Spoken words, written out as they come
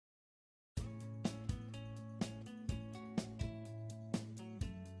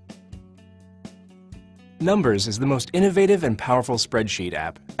Numbers is the most innovative and powerful spreadsheet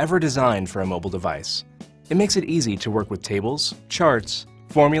app ever designed for a mobile device. It makes it easy to work with tables, charts,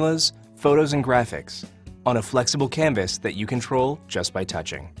 formulas, photos, and graphics on a flexible canvas that you control just by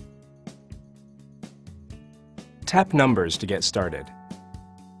touching. Tap Numbers to get started.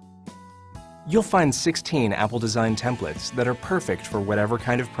 You'll find 16 Apple-designed templates that are perfect for whatever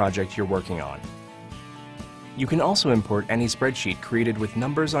kind of project you're working on. You can also import any spreadsheet created with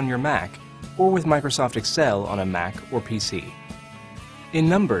Numbers on your Mac or with Microsoft Excel on a Mac or PC. In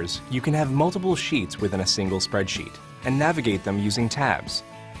Numbers, you can have multiple sheets within a single spreadsheet and navigate them using tabs.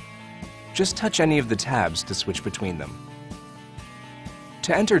 Just touch any of the tabs to switch between them.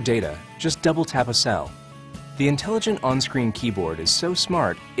 To enter data, just double-tap a cell. The intelligent on-screen keyboard is so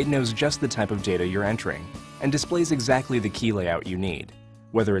smart it knows just the type of data you're entering and displays exactly the key layout you need,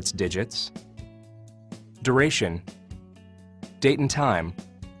 whether it's digits, duration, date and time,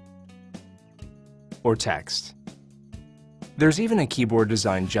 or text. There's even a keyboard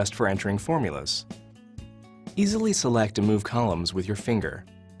designed just for entering formulas. Easily select and move columns with your finger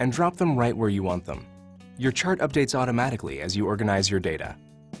and drop them right where you want them. Your chart updates automatically as you organize your data.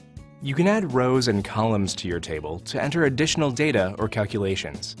 You can add rows and columns to your table to enter additional data or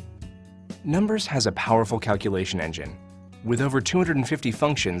calculations. Numbers has a powerful calculation engine with over 250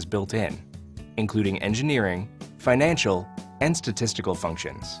 functions built in, including engineering, financial, and statistical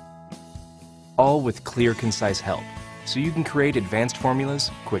functions. All with clear, concise help, so you can create advanced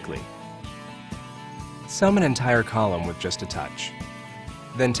formulas quickly. Sum an entire column with just a touch.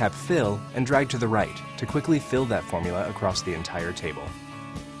 Then tap Fill and drag to the right to quickly fill that formula across the entire table.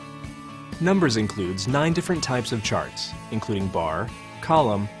 Numbers includes 9 different types of charts, including bar,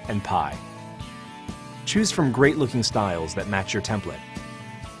 column, and pie. Choose from great-looking styles that match your template.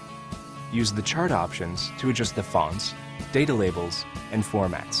 Use the chart options to adjust the fonts, data labels, and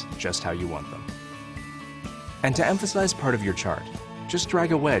formats just how you want them. And to emphasize part of your chart, just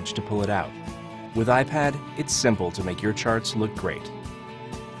drag a wedge to pull it out. With iPad, it's simple to make your charts look great.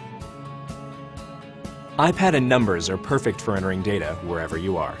 iPad and Numbers are perfect for entering data wherever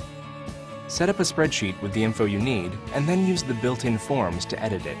you are. Set up a spreadsheet with the info you need and then use the built-in forms to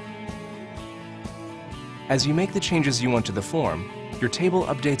edit it. As you make the changes you want to the form, your table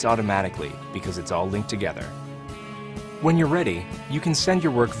updates automatically because it's all linked together. When you're ready, you can send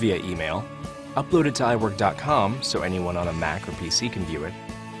your work via email, upload it to iWork.com so anyone on a Mac or PC can view it,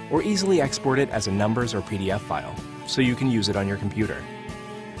 or easily export it as a Numbers or PDF file so you can use it on your computer.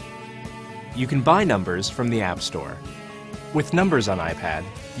 You can buy Numbers from the App Store. With Numbers on iPad,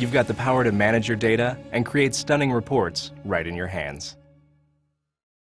 you've got the power to manage your data and create stunning reports right in your hands.